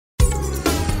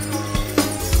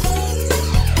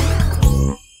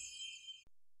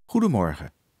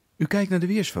Goedemorgen. U kijkt naar de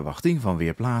weersverwachting van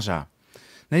Weerplaza.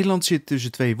 Nederland zit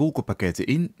tussen twee wolkenpakketten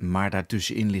in, maar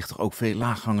daartussenin ligt er ook veel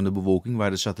laaghangende bewolking waar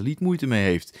de satelliet moeite mee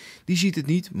heeft. Die ziet het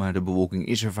niet, maar de bewolking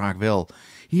is er vaak wel.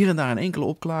 Hier en daar een enkele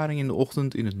opklaring in de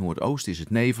ochtend, in het noordoosten is het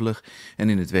nevelig en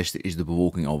in het westen is de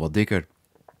bewolking al wat dikker.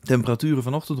 Temperaturen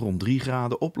vanochtend rond 3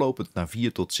 graden, oplopend naar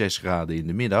 4 tot 6 graden in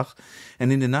de middag.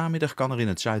 En in de namiddag kan er in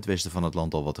het zuidwesten van het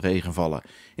land al wat regen vallen.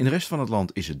 In de rest van het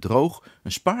land is het droog,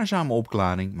 een spaarzame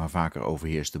opklaring, maar vaker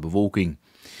overheerst de bewolking.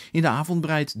 In de avond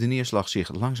breidt de neerslag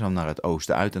zich langzaam naar het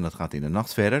oosten uit en dat gaat in de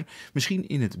nacht verder. Misschien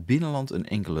in het binnenland een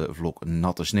enkele vlok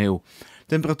natte sneeuw.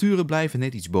 Temperaturen blijven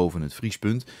net iets boven het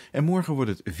vriespunt en morgen wordt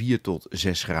het 4 tot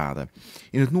 6 graden.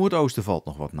 In het noordoosten valt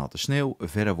nog wat natte sneeuw,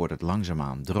 verder wordt het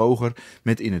langzaamaan droger,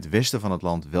 met in het westen van het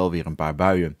land wel weer een paar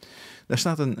buien. Daar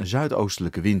staat een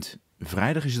zuidoostelijke wind.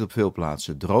 Vrijdag is het op veel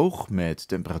plaatsen droog, met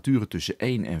temperaturen tussen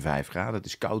 1 en 5 graden. Het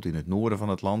is koud in het noorden van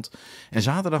het land. En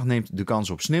zaterdag neemt de kans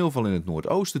op sneeuwval in het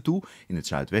noordoosten toe. In het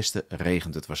zuidwesten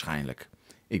regent het waarschijnlijk.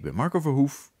 Ik ben Marco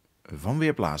Verhoef van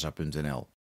Weerplaza.nl.